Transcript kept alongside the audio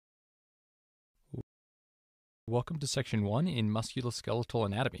Welcome to Section 1 in musculoskeletal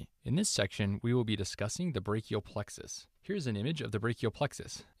anatomy. In this section, we will be discussing the brachial plexus. Here's an image of the brachial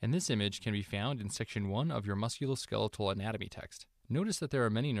plexus, and this image can be found in Section 1 of your musculoskeletal anatomy text. Notice that there are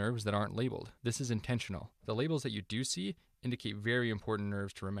many nerves that aren't labeled. This is intentional. The labels that you do see indicate very important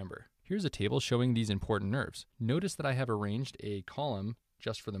nerves to remember. Here's a table showing these important nerves. Notice that I have arranged a column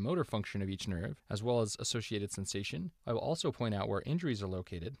just for the motor function of each nerve, as well as associated sensation. I will also point out where injuries are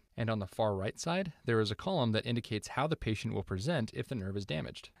located, and on the far right side, there is a column that indicates how the patient will present if the nerve is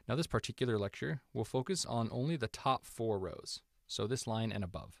damaged. Now this particular lecture will focus on only the top 4 rows, so this line and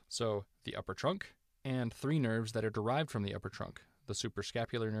above. So the upper trunk, and 3 nerves that are derived from the upper trunk: the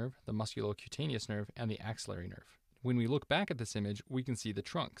suprascapular nerve, the musculocutaneous nerve, and the axillary nerve. When we look back at this image, we can see the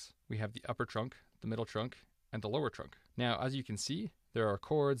trunks. We have the upper trunk, the middle trunk, and the lower trunk. Now, as you can see, there are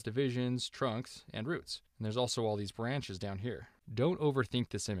cords, divisions, trunks, and roots. And there's also all these branches down here. Don't overthink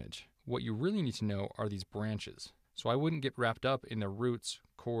this image. What you really need to know are these branches. So I wouldn't get wrapped up in the roots,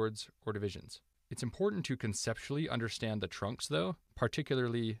 cords, or divisions. It's important to conceptually understand the trunks though,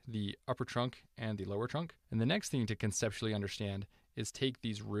 particularly the upper trunk and the lower trunk. And the next thing to conceptually understand is take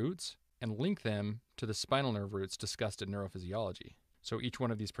these roots and link them to the spinal nerve roots discussed in neurophysiology. So each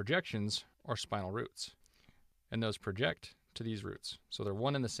one of these projections are spinal roots, and those project to these roots. So they're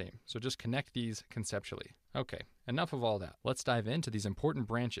one and the same. So just connect these conceptually. Okay, enough of all that. Let's dive into these important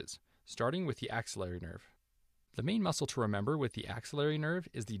branches, starting with the axillary nerve. The main muscle to remember with the axillary nerve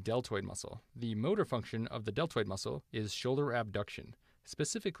is the deltoid muscle. The motor function of the deltoid muscle is shoulder abduction,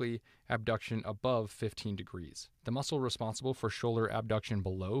 specifically abduction above 15 degrees. The muscle responsible for shoulder abduction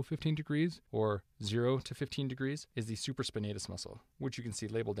below 15 degrees, or 0 to 15 degrees, is the supraspinatus muscle, which you can see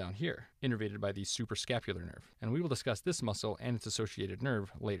labeled down here, innervated by the suprascapular nerve. And we will discuss this muscle and its associated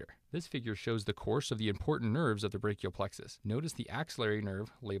nerve later. This figure shows the course of the important nerves of the brachial plexus. Notice the axillary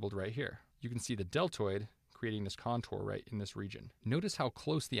nerve labeled right here. You can see the deltoid creating this contour right in this region. Notice how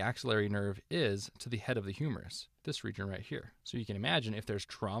close the axillary nerve is to the head of the humerus, this region right here. So you can imagine if there's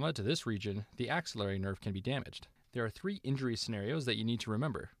trauma to this region, the axillary nerve can be damaged. There are 3 injury scenarios that you need to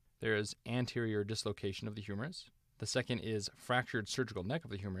remember. There is anterior dislocation of the humerus. The second is fractured surgical neck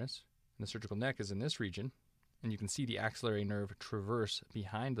of the humerus. And the surgical neck is in this region. And you can see the axillary nerve traverse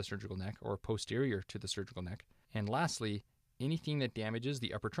behind the surgical neck or posterior to the surgical neck. And lastly, anything that damages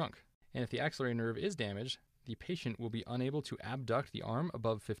the upper trunk. And if the axillary nerve is damaged, the patient will be unable to abduct the arm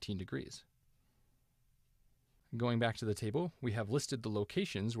above 15 degrees. Going back to the table, we have listed the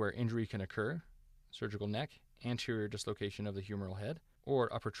locations where injury can occur: surgical neck, anterior dislocation of the humeral head,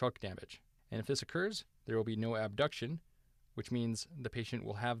 or upper trunk damage. And if this occurs, there will be no abduction, which means the patient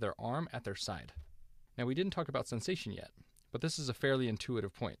will have their arm at their side. Now, we didn't talk about sensation yet, but this is a fairly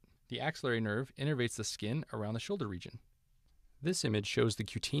intuitive point. The axillary nerve innervates the skin around the shoulder region. This image shows the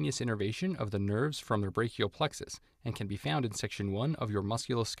cutaneous innervation of the nerves from the brachial plexus and can be found in Section 1 of your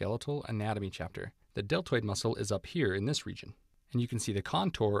musculoskeletal anatomy chapter. The deltoid muscle is up here in this region, and you can see the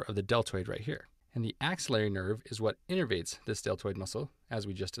contour of the deltoid right here. And the axillary nerve is what innervates this deltoid muscle, as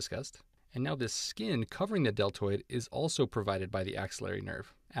we just discussed. And now this skin covering the deltoid is also provided by the axillary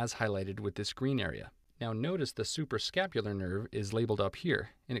nerve, as highlighted with this green area. Now notice the suprascapular nerve is labeled up here,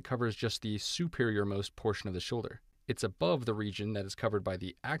 and it covers just the superiormost portion of the shoulder. It's above the region that is covered by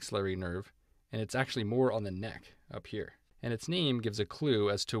the axillary nerve, and it's actually more on the neck up here. And its name gives a clue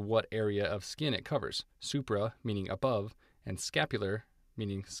as to what area of skin it covers. Supra, meaning above, and scapular,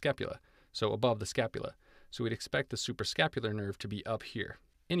 meaning scapula, so above the scapula. So we'd expect the suprascapular nerve to be up here.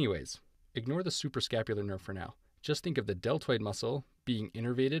 Anyways, ignore the suprascapular nerve for now. Just think of the deltoid muscle being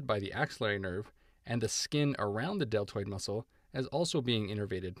innervated by the axillary nerve, and the skin around the deltoid muscle as also being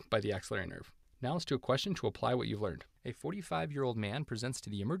innervated by the axillary nerve. Now let's do a question to apply what you've learned. A 45-year-old man presents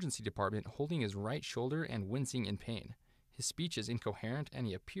to the emergency department holding his right shoulder and wincing in pain. His speech is incoherent and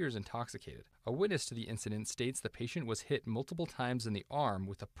he appears intoxicated. A witness to the incident states the patient was hit multiple times in the arm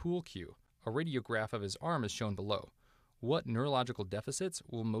with a pool cue. A radiograph of his arm is shown below. What neurological deficits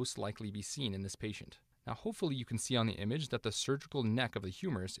will most likely be seen in this patient? Now hopefully you can see on the image that the surgical neck of the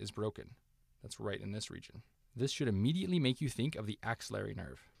humerus is broken. That's right in this region. This should immediately make you think of the axillary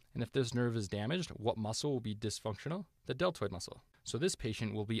nerve. And if this nerve is damaged, what muscle will be dysfunctional? The deltoid muscle. So this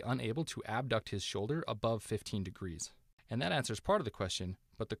patient will be unable to abduct his shoulder above 15 degrees. And that answers part of the question,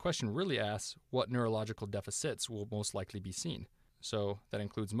 but the question really asks what neurological deficits will most likely be seen. So that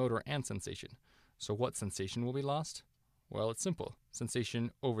includes motor and sensation. So what sensation will be lost? Well, it's simple.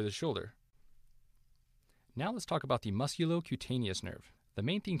 Sensation over the shoulder. Now let's talk about the musculocutaneous nerve. The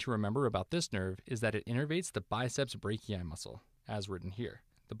main thing to remember about this nerve is that it innervates the biceps brachii muscle, as written here.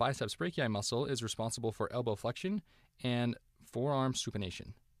 The biceps brachii muscle is responsible for elbow flexion and forearm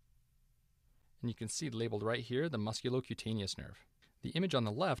supination. And you can see labeled right here the musculocutaneous nerve. The image on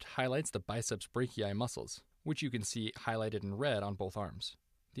the left highlights the biceps brachii muscles, which you can see highlighted in red on both arms.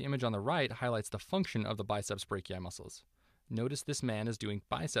 The image on the right highlights the function of the biceps brachii muscles. Notice this man is doing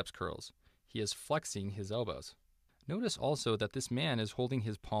biceps curls. He is flexing his elbows. Notice also that this man is holding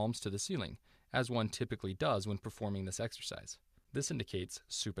his palms to the ceiling, as one typically does when performing this exercise. This indicates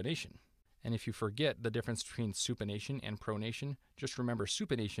supination. And if you forget the difference between supination and pronation, just remember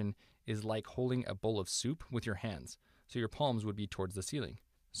supination is like holding a bowl of soup with your hands, so your palms would be towards the ceiling.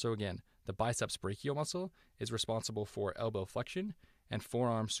 So again, the biceps brachial muscle is responsible for elbow flexion and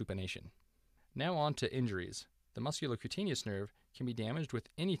forearm supination. Now on to injuries. The musculocutaneous nerve can be damaged with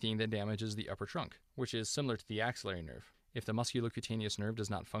anything that damages the upper trunk, which is similar to the axillary nerve. If the musculocutaneous nerve does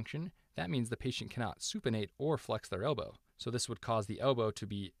not function, that means the patient cannot supinate or flex their elbow. So this would cause the elbow to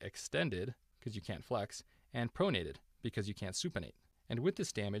be extended, because you can't flex, and pronated, because you can't supinate. And with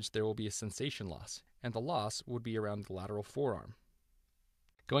this damage, there will be a sensation loss, and the loss would be around the lateral forearm.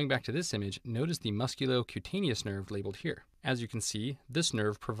 Going back to this image, notice the musculocutaneous nerve labeled here. As you can see, this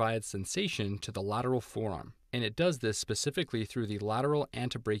nerve provides sensation to the lateral forearm, and it does this specifically through the lateral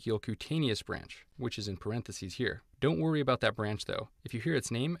antebrachial cutaneous branch, which is in parentheses here. Don't worry about that branch though. If you hear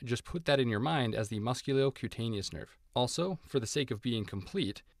its name, just put that in your mind as the musculocutaneous nerve. Also, for the sake of being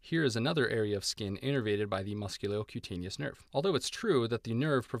complete, here is another area of skin innervated by the musculocutaneous nerve. Although it's true that the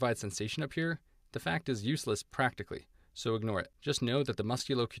nerve provides sensation up here, the fact is useless practically, so ignore it. Just know that the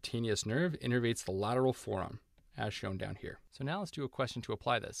musculocutaneous nerve innervates the lateral forearm, as shown down here. So now let's do a question to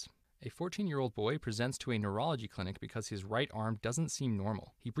apply this. A 14-year-old boy presents to a neurology clinic because his right arm doesn't seem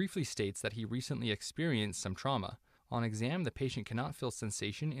normal. He briefly states that he recently experienced some trauma. On exam, the patient cannot feel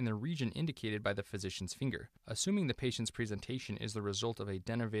sensation in the region indicated by the physician's finger. Assuming the patient's presentation is the result of a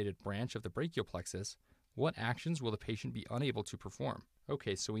denervated branch of the brachial plexus, what actions will the patient be unable to perform?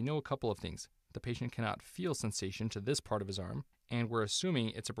 Okay, so we know a couple of things. The patient cannot feel sensation to this part of his arm, and we're assuming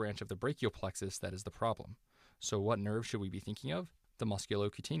it's a branch of the brachial plexus that is the problem. So what nerve should we be thinking of? The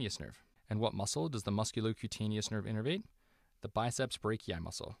musculocutaneous nerve. And what muscle does the musculocutaneous nerve innervate? The biceps brachii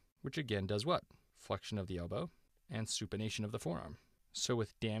muscle, which again does what? Flexion of the elbow and supination of the forearm. So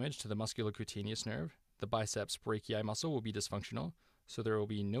with damage to the musculocutaneous nerve, the biceps brachii muscle will be dysfunctional, so there will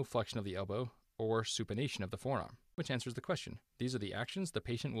be no flexion of the elbow or supination of the forearm, which answers the question. These are the actions the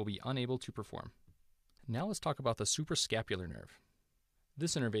patient will be unable to perform. Now let's talk about the suprascapular nerve.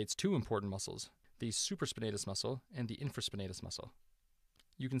 This innervates two important muscles, the supraspinatus muscle and the infraspinatus muscle.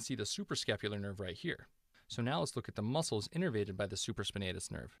 You can see the suprascapular nerve right here. So now let's look at the muscles innervated by the supraspinatus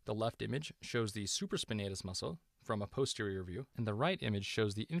nerve. The left image shows the supraspinatus muscle from a posterior view, and the right image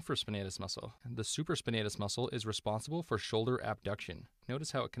shows the infraspinatus muscle. The supraspinatus muscle is responsible for shoulder abduction.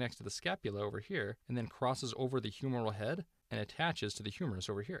 Notice how it connects to the scapula over here and then crosses over the humeral head and attaches to the humerus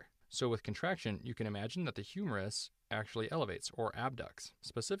over here. So with contraction, you can imagine that the humerus actually elevates or abducts,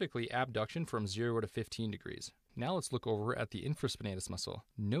 specifically abduction from 0 to 15 degrees. Now let's look over at the infraspinatus muscle.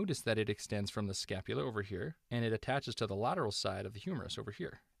 Notice that it extends from the scapula over here and it attaches to the lateral side of the humerus over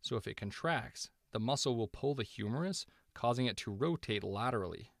here. So if it contracts, the muscle will pull the humerus, causing it to rotate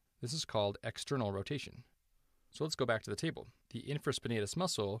laterally. This is called external rotation. So let's go back to the table. The infraspinatus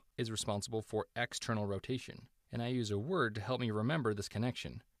muscle is responsible for external rotation. And I use a word to help me remember this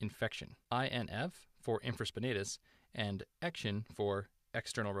connection, infection. INF for infraspinatus and ection for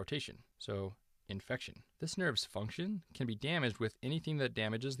external rotation. So infection. This nerve's function can be damaged with anything that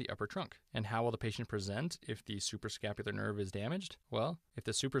damages the upper trunk. And how will the patient present if the suprascapular nerve is damaged? Well, if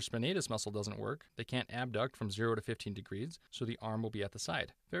the supraspinatus muscle doesn't work, they can't abduct from 0 to 15 degrees, so the arm will be at the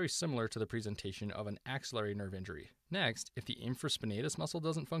side. Very similar to the presentation of an axillary nerve injury. Next, if the infraspinatus muscle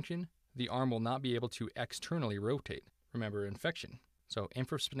doesn't function, the arm will not be able to externally rotate. Remember, infection. So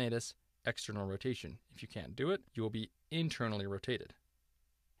infraspinatus, external rotation. If you can't do it, you will be internally rotated.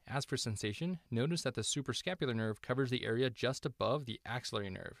 As for sensation, notice that the suprascapular nerve covers the area just above the axillary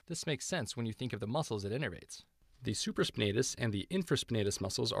nerve. This makes sense when you think of the muscles it innervates. The supraspinatus and the infraspinatus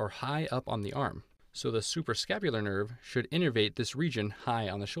muscles are high up on the arm, so the suprascapular nerve should innervate this region high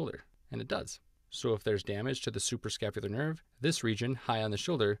on the shoulder, and it does. So if there's damage to the suprascapular nerve, this region high on the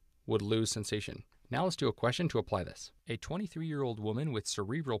shoulder would lose sensation. Now let's do a question to apply this. A 23-year-old woman with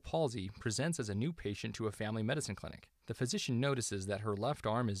cerebral palsy presents as a new patient to a family medicine clinic. The physician notices that her left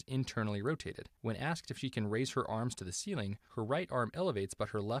arm is internally rotated. When asked if she can raise her arms to the ceiling, her right arm elevates but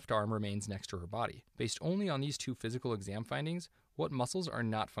her left arm remains next to her body. Based only on these two physical exam findings, what muscles are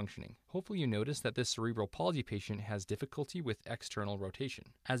not functioning? Hopefully you notice that this cerebral palsy patient has difficulty with external rotation.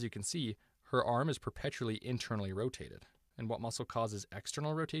 As you can see, her arm is perpetually internally rotated. And what muscle causes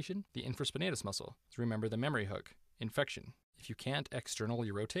external rotation? The infraspinatus muscle. So remember the memory hook. infection. If you can't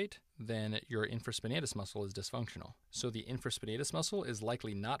externally rotate, then your infraspinatus muscle is dysfunctional. So the infraspinatus muscle is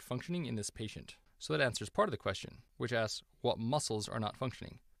likely not functioning in this patient. So that answers part of the question, which asks what muscles are not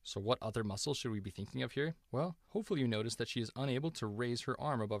functioning. So what other muscles should we be thinking of here? Well, hopefully you notice that she is unable to raise her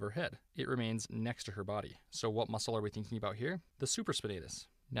arm above her head. It remains next to her body. So what muscle are we thinking about here? The supraspinatus.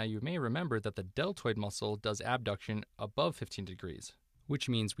 Now you may remember that the deltoid muscle does abduction above 15 degrees, which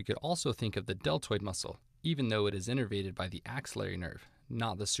means we could also think of the deltoid muscle, even though it is innervated by the axillary nerve,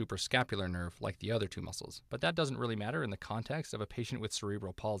 not the suprascapular nerve like the other two muscles. But that doesn't really matter in the context of a patient with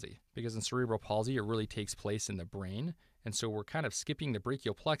cerebral palsy, because in cerebral palsy it really takes place in the brain, and so we're kind of skipping the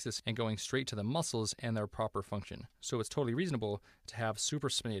brachial plexus and going straight to the muscles and their proper function. So it's totally reasonable to have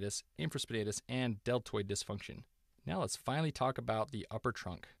supraspinatus, infraspinatus, and deltoid dysfunction. Now let's finally talk about the upper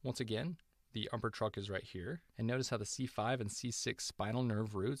trunk. Once again, the upper trunk is right here, and notice how the C5 and C6 spinal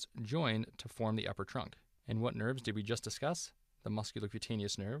nerve roots join to form the upper trunk. And what nerves did we just discuss? The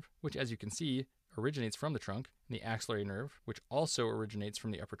musculocutaneous nerve, which as you can see, originates from the trunk, and the axillary nerve, which also originates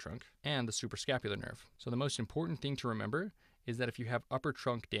from the upper trunk, and the suprascapular nerve. So the most important thing to remember is that if you have upper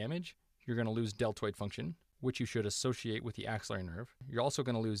trunk damage, you're going to lose deltoid function, which you should associate with the axillary nerve. You're also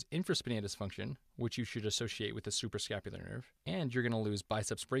going to lose infraspinatus function, which you should associate with the suprascapular nerve. And you're going to lose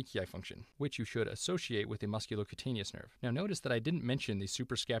biceps brachii function, which you should associate with the musculocutaneous nerve. Now notice that I didn't mention the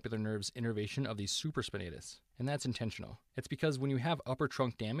suprascapular nerve's innervation of the supraspinatus, and that's intentional. It's because when you have upper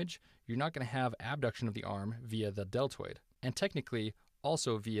trunk damage, you're not going to have abduction of the arm via the deltoid. And technically,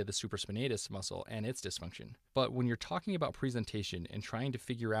 also via the supraspinatus muscle and its dysfunction. But when you're talking about presentation and trying to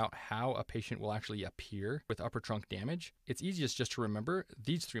figure out how a patient will actually appear with upper trunk damage, it's easiest just to remember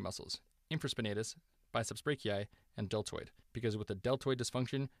these three muscles: infraspinatus, biceps brachii, and deltoid. Because with the deltoid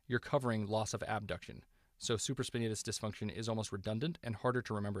dysfunction, you're covering loss of abduction. So supraspinatus dysfunction is almost redundant and harder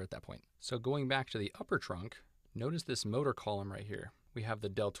to remember at that point. So going back to the upper trunk, notice this motor column right here. We have the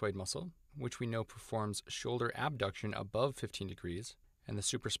deltoid muscle, which we know performs shoulder abduction above 15 degrees, and the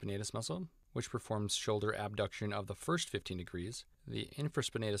supraspinatus muscle, which performs shoulder abduction of the first 15 degrees, the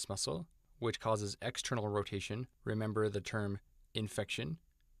infraspinatus muscle, which causes external rotation. Remember the term infection,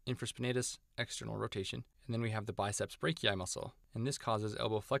 infraspinatus, external rotation. And then we have the biceps brachii muscle, and this causes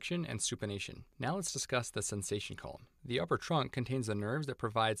elbow flexion and supination. Now let's discuss the sensation column. The upper trunk contains the nerves that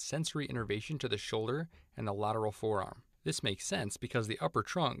provide sensory innervation to the shoulder and the lateral forearm. This makes sense because the upper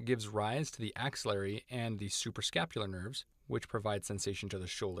trunk gives rise to the axillary and the suprascapular nerves, which provide sensation to the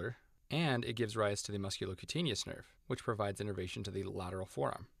shoulder, and it gives rise to the musculocutaneous nerve, which provides innervation to the lateral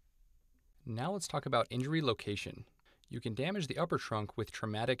forearm. Now let's talk about injury location. You can damage the upper trunk with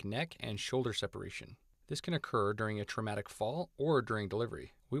traumatic neck and shoulder separation. This can occur during a traumatic fall or during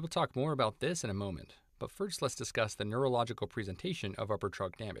delivery. We will talk more about this in a moment, but first let's discuss the neurological presentation of upper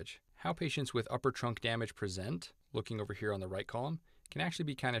trunk damage. How patients with upper trunk damage present, looking over here on the right column, can actually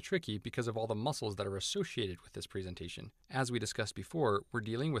be kind of tricky because of all the muscles that are associated with this presentation. As we discussed before, we're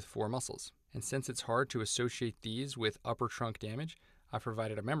dealing with 4 muscles. And since it's hard to associate these with upper trunk damage, I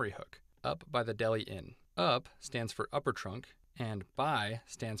provided a memory hook. Up by the deli in. Up stands for upper trunk, and bi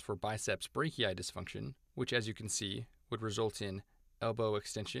stands for biceps brachii dysfunction, which as you can see would result in elbow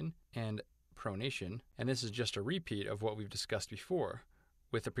extension and pronation. And this is just a repeat of what we've discussed before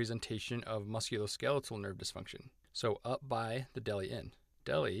with the presentation of musculoskeletal nerve dysfunction. So up by the deli in.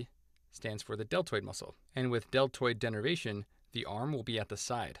 Deli stands for the deltoid muscle. And with deltoid denervation, the arm will be at the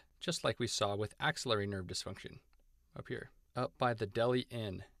side, just like we saw with axillary nerve dysfunction up here. Up by the deli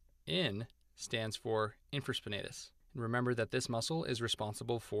in. In stands for infraspinatus. And remember that this muscle is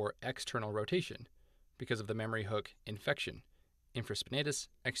responsible for external rotation because of the memory hook infection. Infraspinatus,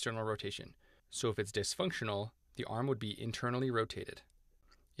 external rotation. So if it's dysfunctional, the arm would be internally rotated.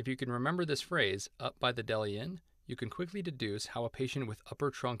 If you can remember this phrase, up by the deli in, you can quickly deduce how a patient with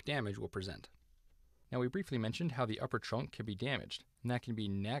upper trunk damage will present. Now we briefly mentioned how the upper trunk can be damaged, and that can be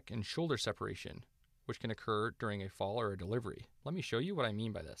neck and shoulder separation, which can occur during a fall or a delivery. Let me show you what I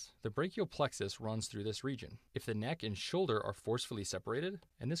mean by this. The brachial plexus runs through this region. If the neck and shoulder are forcefully separated,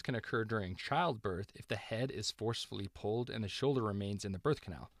 and this can occur during childbirth if the head is forcefully pulled and the shoulder remains in the birth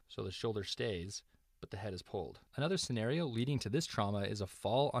canal, so the shoulder stays, but the head is pulled. Another scenario leading to this trauma is a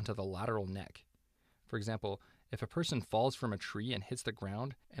fall onto the lateral neck. For example, if a person falls from a tree and hits the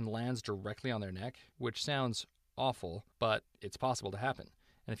ground and lands directly on their neck, which sounds awful, but it's possible to happen.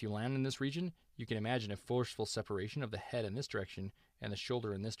 And if you land in this region, you can imagine a forceful separation of the head in this direction and the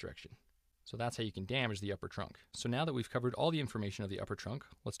shoulder in this direction. So that's how you can damage the upper trunk. So now that we've covered all the information of the upper trunk,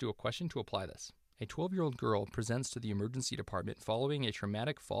 let's do a question to apply this. A 12-year-old girl presents to the emergency department following a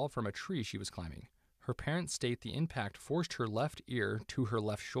traumatic fall from a tree she was climbing. Her parents state the impact forced her left ear to her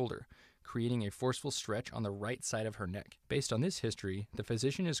left shoulder, creating a forceful stretch on the right side of her neck. Based on this history, the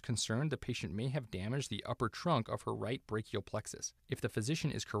physician is concerned the patient may have damaged the upper trunk of her right brachial plexus. If the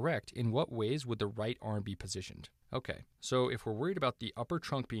physician is correct, in what ways would the right arm be positioned? Okay, so if we're worried about the upper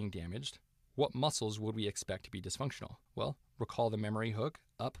trunk being damaged, what muscles would we expect to be dysfunctional? Well, recall the memory hook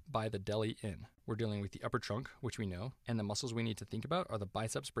up by the deli in. We're dealing with the upper trunk, which we know, and the muscles we need to think about are the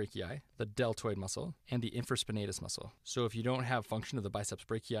biceps brachii, the deltoid muscle, and the infraspinatus muscle. So if you don't have function of the biceps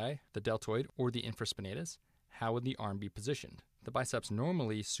brachii, the deltoid, or the infraspinatus, how would the arm be positioned? The biceps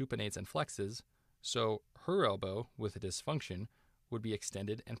normally supinates and flexes, so her elbow, with a dysfunction, would be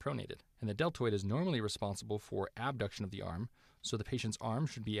extended and pronated. And the deltoid is normally responsible for abduction of the arm, so the patient's arm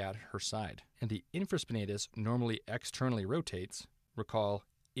should be at her side. And the infraspinatus normally externally rotates, recall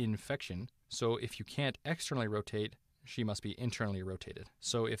infection, so if you can't externally rotate, she must be internally rotated.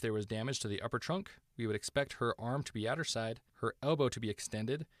 So if there was damage to the upper trunk, we would expect her arm to be at her side, her elbow to be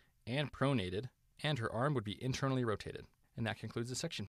extended and pronated, and her arm would be internally rotated. And that concludes the section.